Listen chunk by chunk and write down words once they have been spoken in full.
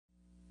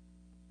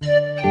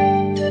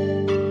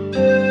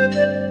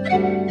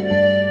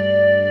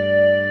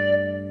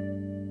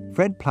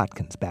Fred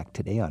Plotkin's back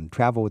today on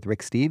Travel with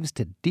Rick Steves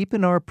to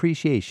deepen our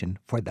appreciation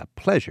for the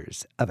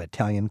pleasures of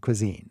Italian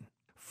cuisine.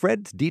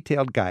 Fred's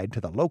detailed guide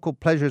to the local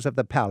pleasures of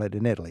the palate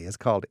in Italy is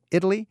called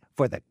Italy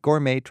for the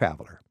Gourmet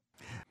Traveler.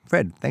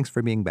 Fred, thanks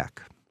for being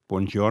back.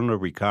 Buongiorno,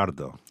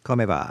 Riccardo.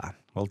 Come va?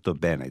 Molto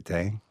bene,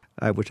 te?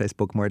 I wish I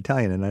spoke more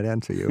Italian and I'd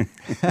answer you.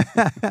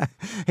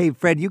 Hey,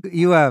 Fred,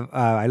 you have,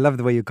 I love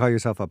the way you call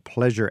yourself a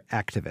pleasure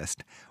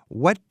activist.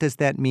 What does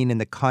that mean in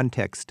the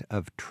context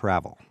of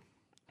travel?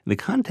 In the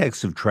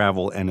context of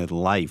travel and in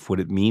life, what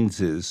it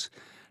means is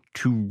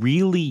to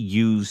really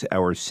use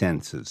our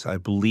senses. I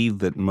believe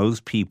that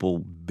most people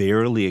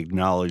barely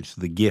acknowledge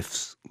the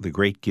gifts, the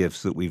great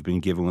gifts that we've been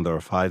given with our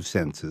five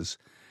senses.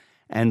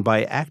 And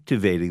by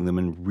activating them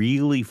and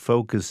really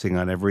focusing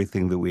on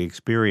everything that we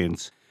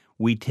experience,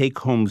 we take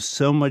home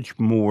so much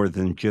more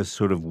than just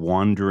sort of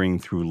wandering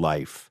through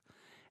life.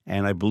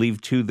 And I believe,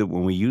 too, that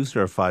when we use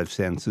our five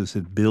senses,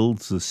 it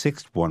builds the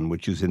sixth one,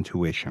 which is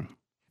intuition.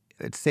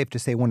 It's safe to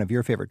say one of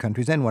your favorite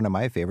countries, and one of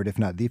my favorite, if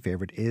not the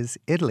favorite, is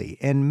Italy.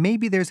 And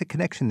maybe there's a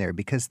connection there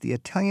because the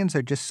Italians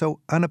are just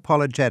so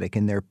unapologetic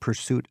in their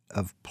pursuit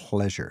of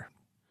pleasure.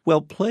 Well,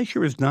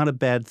 pleasure is not a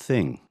bad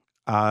thing.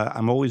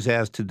 I'm always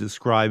asked to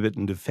describe it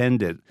and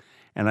defend it.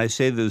 And I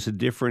say there's a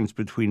difference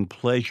between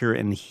pleasure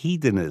and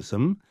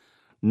hedonism.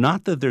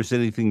 Not that there's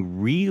anything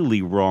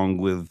really wrong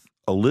with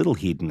a little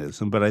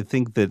hedonism, but I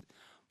think that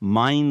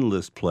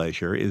mindless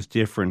pleasure is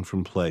different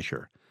from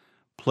pleasure.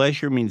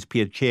 Pleasure means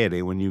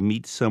piacere. When you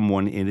meet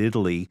someone in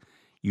Italy,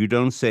 you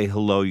don't say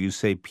hello, you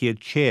say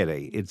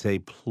piacere. It's a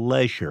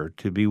pleasure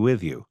to be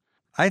with you.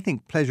 I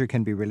think pleasure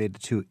can be related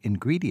to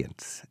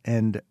ingredients.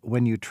 And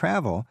when you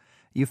travel,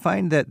 you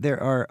find that there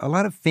are a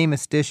lot of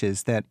famous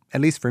dishes that,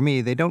 at least for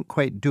me, they don't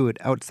quite do it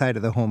outside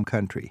of the home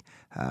country.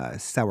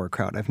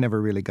 Sauerkraut. I've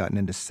never really gotten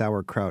into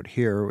sauerkraut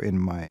here in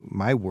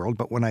my world,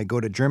 but when I go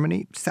to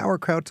Germany,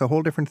 sauerkraut's a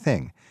whole different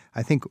thing.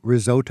 I think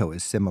risotto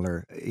is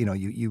similar. You know,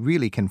 you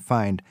really can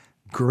find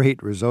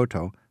great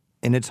risotto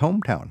in its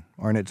hometown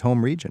or in its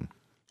home region.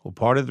 Well,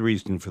 part of the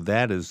reason for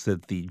that is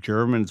that the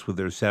Germans with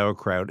their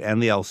sauerkraut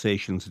and the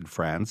Alsatians in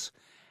France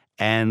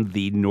and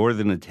the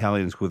northern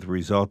Italians with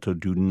risotto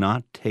do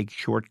not take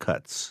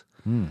shortcuts.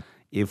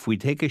 If we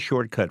take a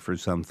shortcut for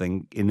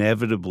something,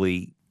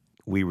 inevitably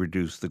we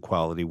reduce the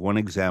quality. One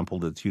example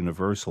that's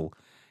universal,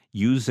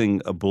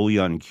 using a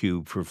bouillon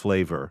cube for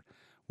flavor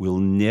will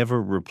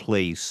never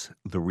replace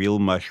the real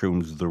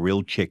mushrooms, the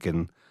real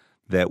chicken,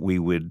 that we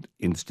would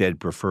instead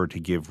prefer to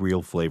give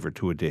real flavor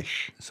to a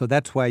dish. So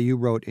that's why you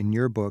wrote in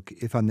your book,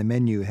 if on the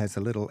menu has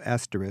a little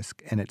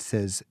asterisk and it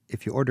says,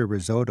 if you order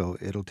risotto,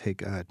 it'll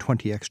take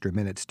 20 extra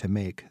minutes to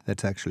make,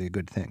 that's actually a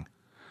good thing.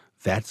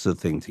 That's the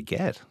thing to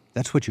get.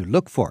 That's what you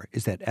look for,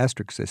 is that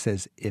asterisk that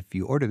says, if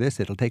you order this,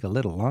 it'll take a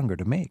little longer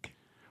to make.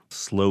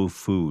 Slow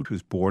food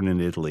was born in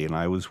Italy, and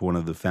I was one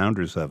of the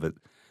founders of it.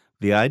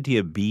 The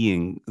idea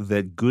being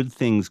that good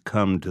things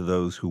come to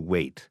those who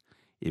wait.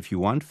 If you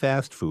want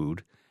fast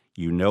food,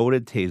 you know what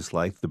it tastes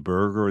like. The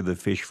burger or the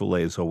fish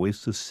fillet is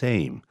always the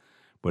same.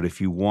 But if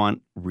you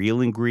want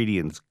real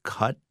ingredients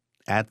cut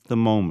at the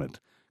moment,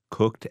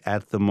 cooked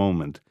at the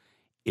moment,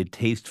 it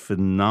tastes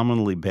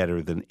phenomenally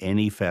better than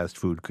any fast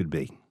food could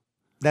be.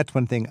 That's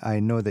one thing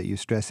I know that you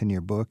stress in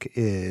your book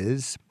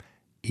is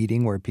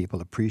eating where people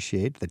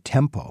appreciate the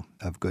tempo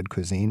of good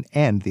cuisine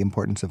and the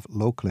importance of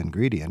local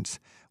ingredients.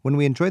 When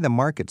we enjoy the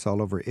markets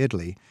all over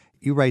Italy,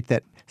 you write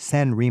that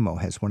San Remo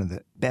has one of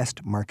the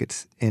best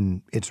markets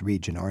in its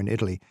region or in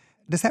Italy.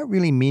 Does that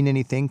really mean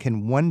anything?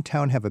 Can one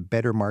town have a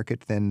better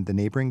market than the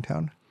neighboring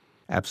town?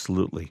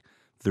 Absolutely.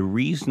 The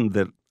reason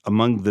that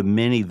among the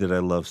many that I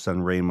love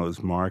San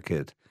Remo's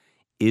market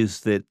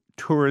is that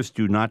tourists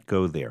do not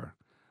go there.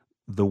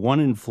 The one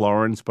in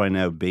Florence by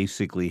now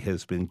basically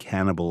has been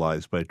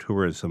cannibalized by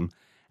tourism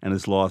and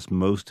has lost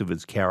most of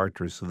its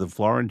character, so the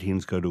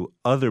Florentines go to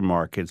other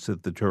markets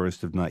that the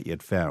tourists have not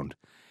yet found.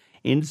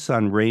 In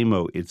San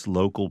Remo, it's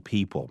local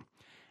people.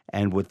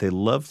 And what they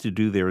love to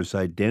do there is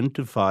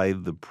identify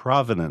the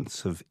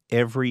provenance of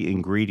every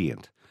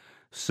ingredient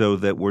so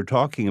that we're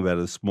talking about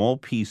a small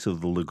piece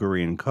of the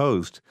Ligurian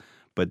coast,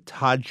 but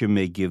Taggia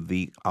may give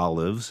the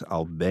olives,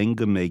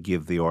 Albenga may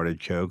give the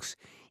artichokes.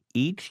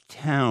 Each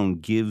town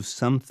gives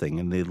something,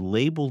 and they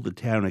label the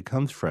town it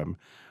comes from.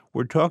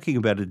 We're talking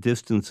about a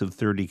distance of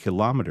 30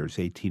 kilometers,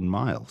 18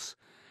 miles.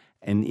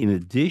 And in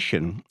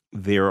addition,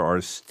 there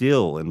are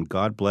still, and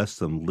God bless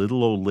them,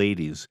 little old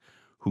ladies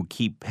who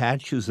keep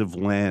patches of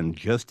land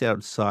just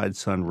outside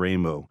San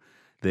Remo.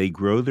 They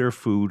grow their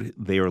food.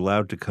 They are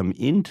allowed to come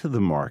into the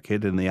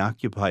market, and they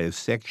occupy a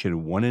section at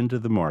one end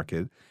of the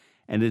market.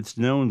 And it's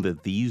known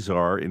that these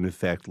are, in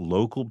effect,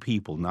 local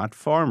people, not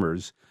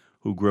farmers,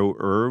 who grow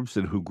herbs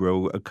and who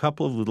grow a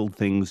couple of little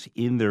things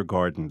in their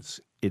gardens.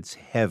 It's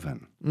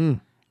heaven.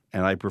 And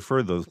I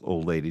prefer those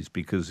old ladies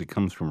because it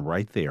comes from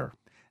right there.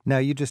 Now,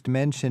 you just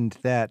mentioned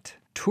that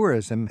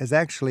tourism has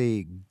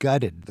actually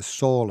gutted the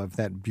soul of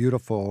that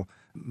beautiful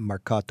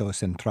Mercato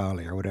Centrale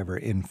or whatever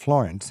in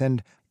Florence.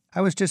 And I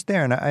was just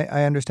there, and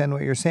I understand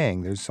what you're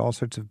saying. There's all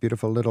sorts of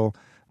beautiful little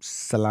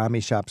salami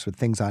shops with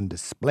things on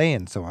display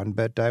and so on,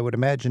 but I would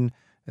imagine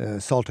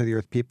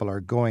salt-of-the-earth people are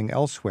going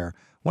elsewhere.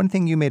 One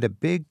thing you made a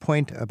big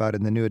point about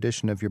in the new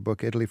edition of your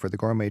book, Italy for the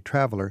Gourmet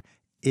Traveler,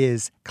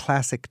 is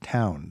classic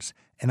towns.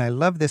 And I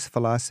love this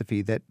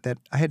philosophy that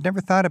I had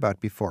never thought about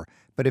before.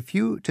 But if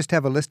you just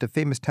have a list of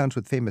famous towns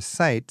with famous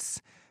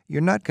sites,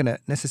 you're not going to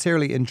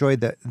necessarily enjoy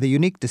the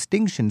unique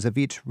distinctions of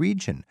each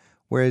region.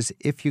 Whereas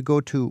if you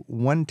go to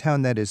one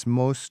town that is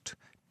most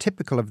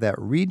typical of that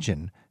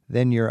region,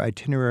 then your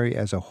itinerary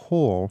as a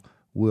whole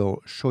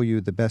will show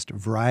you the best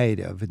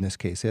variety of, in this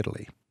case,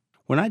 Italy.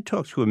 When I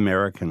talk to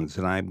Americans,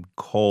 and I'm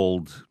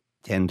called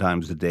 10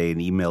 times a day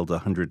and emailed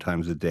 100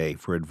 times a day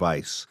for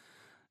advice,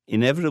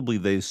 inevitably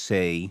they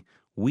say,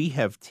 we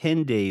have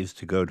 10 days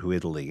to go to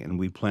Italy, and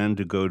we plan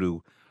to go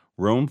to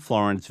Rome,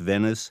 Florence,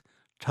 Venice,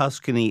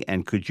 Tuscany,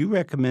 and could you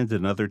recommend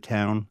another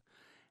town?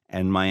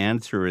 And my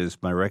answer is,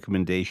 my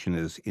recommendation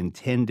is, in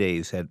 10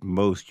 days at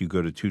most, you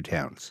go to 2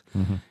 towns.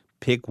 Mm-hmm.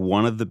 Pick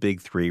one of the big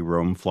 3,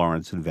 Rome,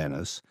 Florence, and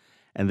Venice,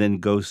 and then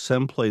go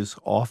someplace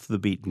off the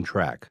beaten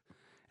track.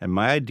 And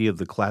my idea of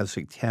the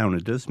classic town,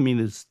 it doesn't mean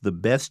it's the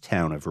best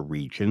town of a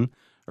region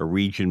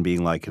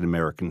being like an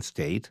American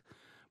state,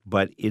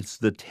 but it's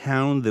the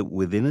town that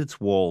within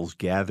its walls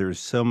gathers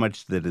so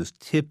much that is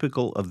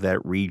typical of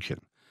that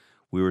region.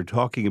 We were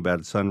talking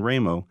about San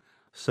Remo.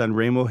 San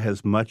Remo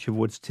has much of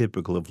what's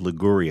typical of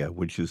Liguria,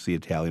 which is the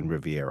Italian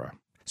Riviera.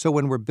 So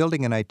when we're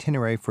building an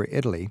itinerary for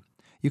Italy,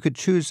 you could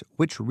choose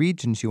which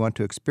regions you want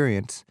to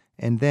experience,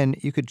 and then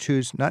you could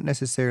choose not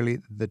necessarily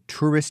the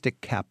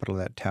touristic capital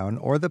of that town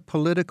or the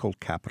political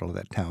capital of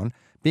that town.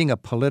 Being a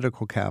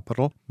political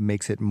capital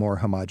makes it more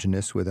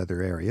homogeneous with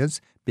other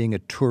areas. Being a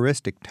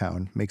touristic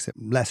town makes it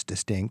less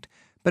distinct.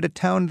 But a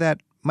town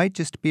that might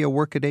just be a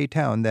workaday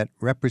town that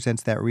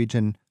represents that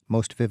region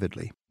most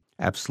vividly.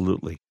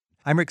 Absolutely.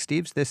 I'm Rick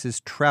Steves. This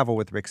is Travel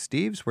with Rick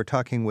Steves. We're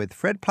talking with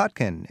Fred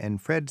Plotkin,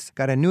 and Fred's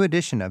got a new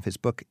edition of his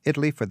book,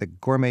 Italy for the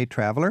Gourmet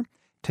Traveler.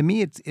 To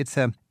me, it's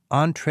an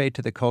entree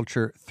to the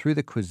culture through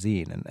the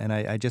cuisine, and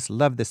I just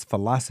love this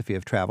philosophy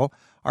of travel.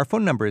 Our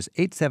phone number is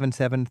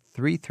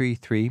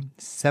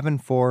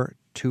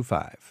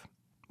 877-333-7425.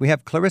 We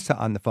have Clarissa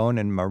on the phone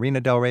in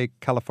Marina Del Rey,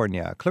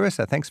 California.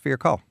 Clarissa, thanks for your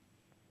call.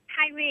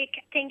 Hi, Rick.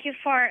 Thank you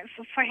for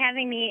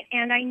having me.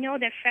 And I know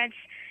that Fred's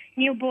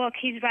new book,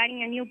 he's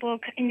writing a new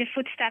book in the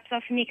footsteps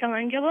of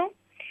Michelangelo.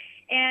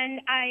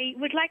 And I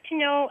would like to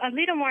know a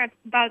little more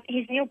about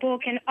his new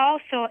book and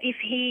also if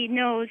he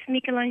knows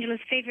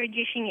Michelangelo's favorite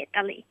dish in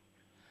Italy.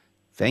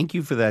 Thank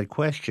you for that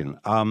question.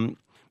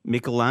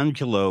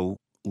 Michelangelo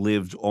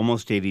lived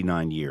almost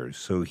 89 years,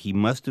 so he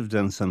must have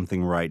done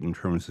something right in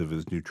terms of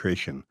his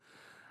nutrition.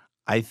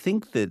 I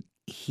think that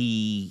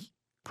he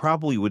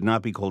probably would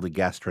not be called a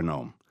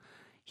gastronome.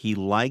 He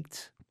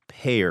liked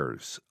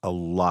pears a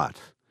lot,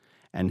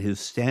 and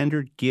his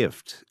standard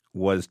gift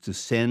was to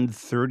send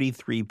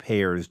 33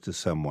 pears to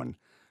someone,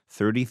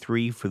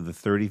 33 for the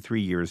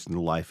 33 years in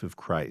the life of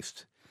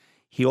Christ.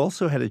 He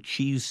also had a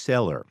cheese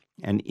cellar,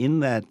 and in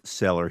that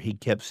cellar he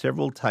kept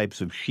several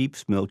types of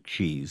sheep's milk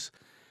cheese,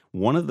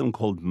 one of them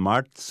called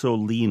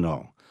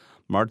Marzolino.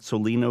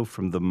 Marzolino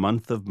from the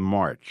month of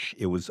March.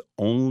 It was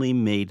only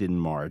made in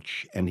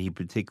March, and he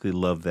particularly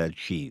loved that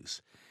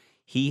cheese.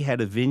 He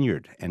had a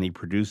vineyard, and he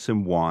produced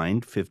some wine.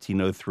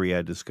 1503,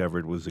 I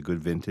discovered, was a good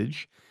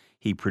vintage.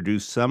 He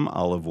produced some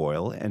olive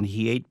oil, and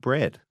he ate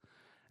bread.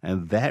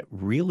 And that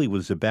really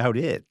was about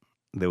it.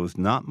 There was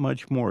not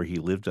much more. He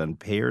lived on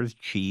pears,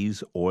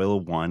 cheese, oil,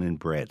 wine, and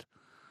bread.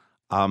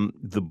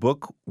 The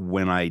book,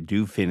 when I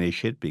do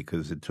finish it,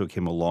 because it took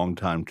him a long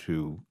time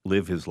to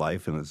live his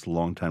life and it's a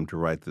long time to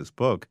write this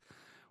book,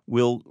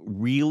 will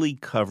really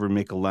cover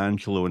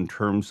Michelangelo in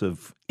terms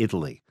of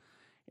Italy.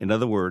 In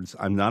other words,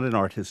 I'm not an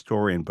art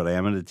historian, but I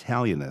am an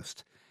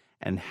Italianist.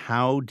 And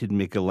how did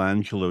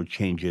Michelangelo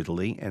change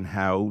Italy, and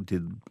how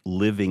did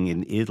living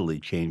in Italy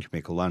change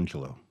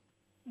Michelangelo?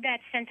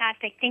 That's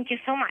fantastic. Thank you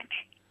so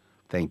much.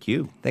 Thank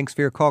you. Thanks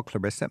for your call,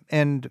 Clarissa.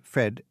 And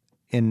Fred,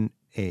 in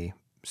a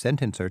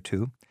sentence or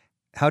two,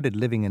 how did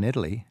living in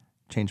Italy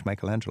change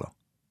Michelangelo?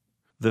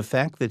 The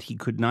fact that he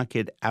could not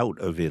get out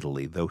of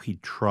Italy, though he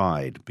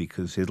tried,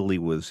 because Italy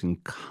was in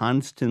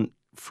constant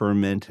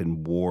ferment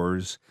and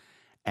wars.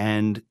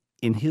 And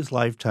in his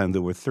lifetime,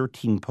 there were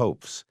 13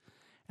 popes.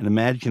 And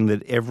imagine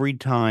that every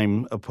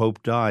time a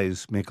pope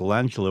dies,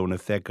 Michelangelo, in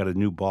effect, got a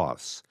new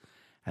boss.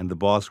 And the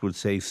boss would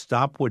say,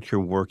 stop what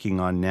you're working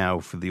on now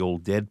for the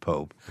old dead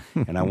pope,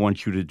 and I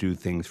want you to do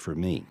things for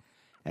me.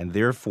 And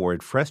therefore,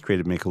 it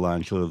frustrated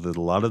Michelangelo that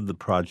a lot of the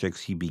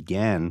projects he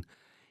began,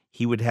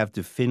 he would have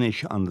to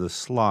finish on the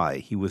sly.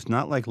 He was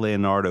not like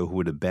Leonardo, who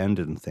would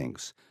abandon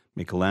things.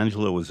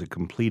 Michelangelo was a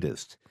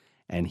completist,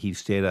 and he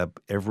stayed up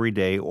every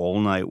day, all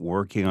night,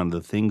 working on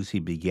the things he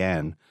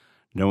began,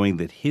 knowing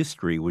that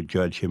history would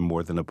judge him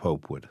more than a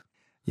pope would.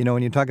 You know,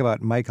 when you talk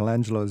about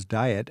Michelangelo's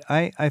diet,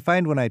 I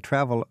find when I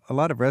travel, a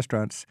lot of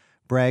restaurants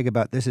brag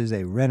about this is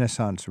a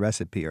Renaissance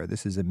recipe or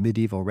this is a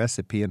medieval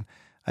recipe, and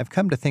I've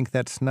come to think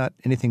that's not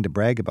anything to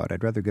brag about.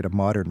 I'd rather get a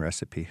modern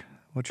recipe.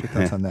 What's your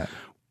thoughts on that?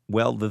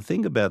 Well, the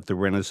thing about the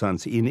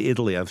Renaissance in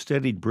Italy, I've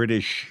studied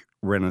British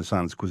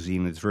Renaissance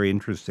cuisine. It's very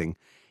interesting.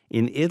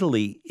 In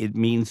Italy, it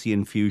means the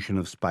infusion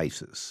of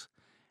spices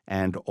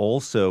and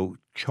also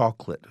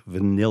chocolate,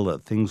 vanilla,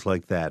 things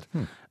like that,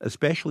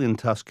 especially in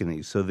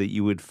Tuscany, so that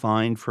you would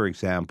find, for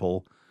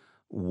example,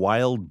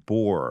 wild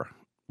boar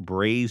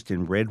braised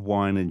in red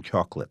wine and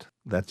chocolate.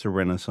 That's a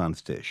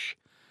Renaissance dish.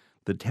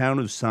 The town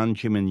of San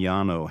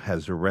Gimignano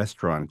has a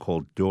restaurant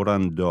called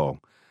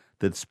Dorando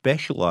that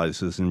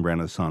specializes in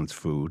Renaissance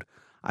food.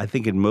 I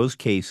think in most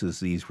cases,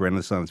 these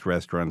Renaissance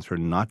restaurants are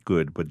not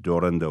good, but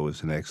Dorando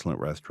is an excellent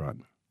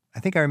restaurant. I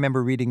think I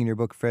remember reading in your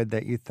book, Fred,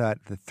 that you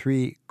thought the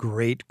three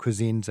great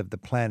cuisines of the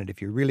planet, if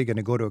you're really going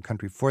to go to a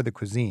country for the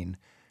cuisine,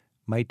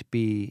 might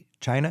be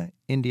China,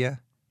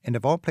 India, and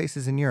of all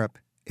places in Europe,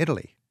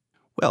 Italy.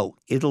 Well,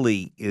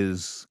 Italy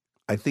is,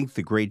 I think,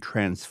 the great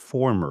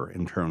transformer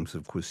in terms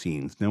of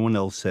cuisines. No one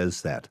else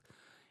says that.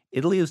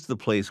 Italy is the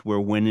place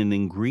where when an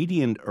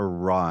ingredient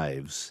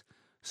arrives,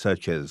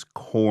 such as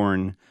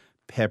corn,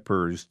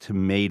 peppers,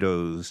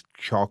 tomatoes,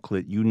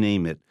 chocolate, you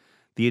name it,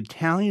 the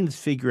Italians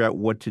figure out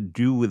what to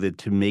do with it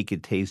to make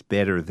it taste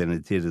better than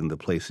it did in the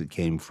place it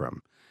came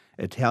from.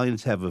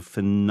 Italians have a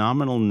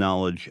phenomenal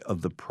knowledge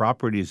of the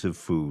properties of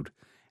food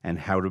and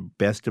how to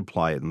best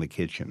apply it in the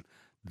kitchen.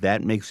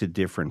 That makes it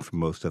different from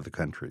most other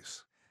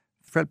countries.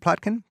 Fred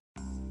Plotkin,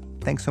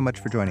 thanks so much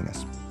for joining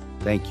us.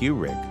 Thank you,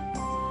 Rick.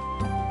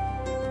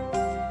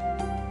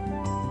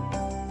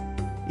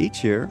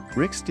 Each year,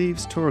 Rick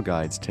Steves tour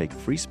guides take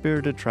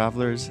free-spirited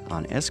travelers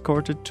on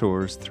escorted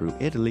tours through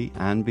Italy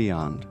and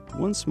beyond,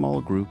 one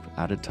small group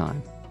at a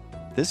time.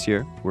 This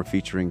year, we're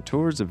featuring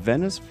tours of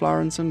Venice,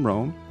 Florence, and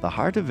Rome, the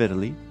heart of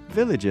Italy,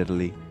 Village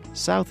Italy,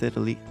 South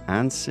Italy,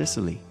 and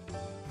Sicily.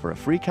 For a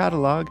free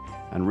catalogue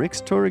and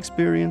Rick's Tour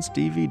Experience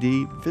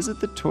DVD, visit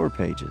the tour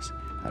pages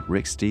at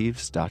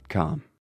ricksteves.com.